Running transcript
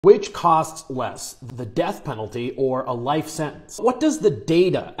Which costs less, the death penalty or a life sentence? What does the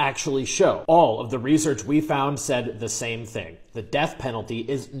data actually show? All of the research we found said the same thing. The death penalty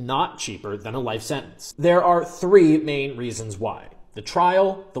is not cheaper than a life sentence. There are three main reasons why: the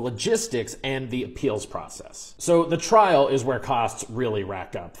trial, the logistics, and the appeals process. So the trial is where costs really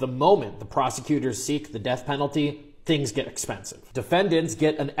rack up. The moment the prosecutors seek the death penalty, things get expensive. Defendants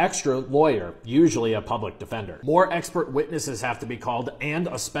get an extra lawyer, usually a public defender. More expert witnesses have to be called, and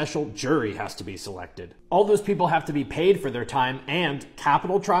a special jury has to be selected. All those people have to be paid for their time, and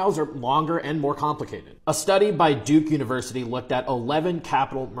capital trials are longer and more complicated. A study by Duke University looked at 11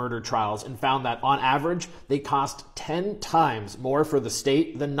 capital murder trials and found that, on average, they cost 10 times more for the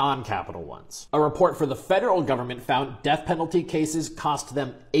state than non-capital ones. A report for the federal government found death penalty cases cost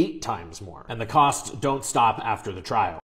them 8 times more. And the costs don't stop after the trial.